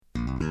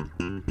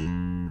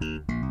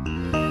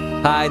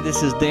Hi,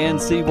 this is Dan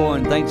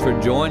Seaborn. Thanks for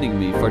joining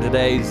me for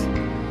today's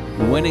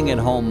Winning at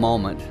Home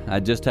moment.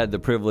 I just had the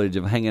privilege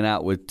of hanging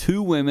out with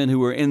two women who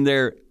were in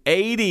their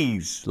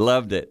 80s.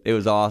 Loved it. It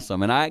was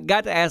awesome. And I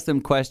got to ask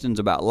them questions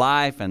about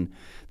life and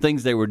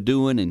things they were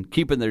doing and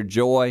keeping their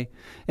joy.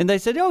 And they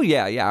said, oh,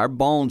 yeah, our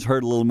bones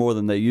hurt a little more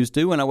than they used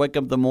to. When I wake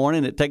up in the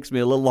morning, it takes me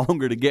a little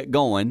longer to get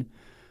going.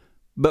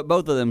 But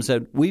both of them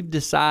said, we've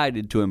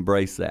decided to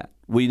embrace that.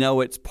 We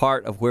know it's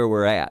part of where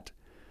we're at.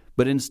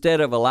 But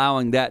instead of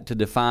allowing that to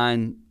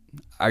define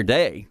our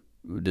day,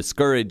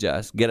 discourage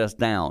us, get us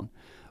down,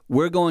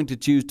 we're going to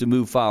choose to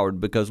move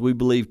forward because we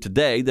believe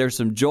today there's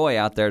some joy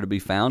out there to be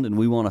found, and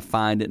we want to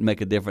find it and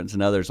make a difference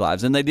in others'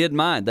 lives. And they did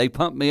mine. They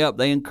pumped me up.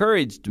 They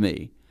encouraged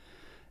me.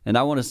 And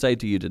I want to say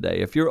to you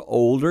today, if you're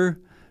older,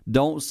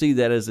 don't see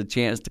that as a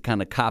chance to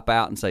kind of cop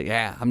out and say,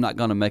 I'm not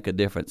going to make a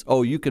difference.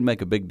 Oh, you can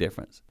make a big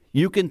difference.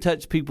 You can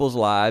touch people's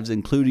lives,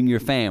 including your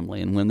family.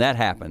 And when that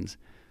happens,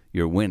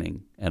 you're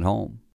winning at home.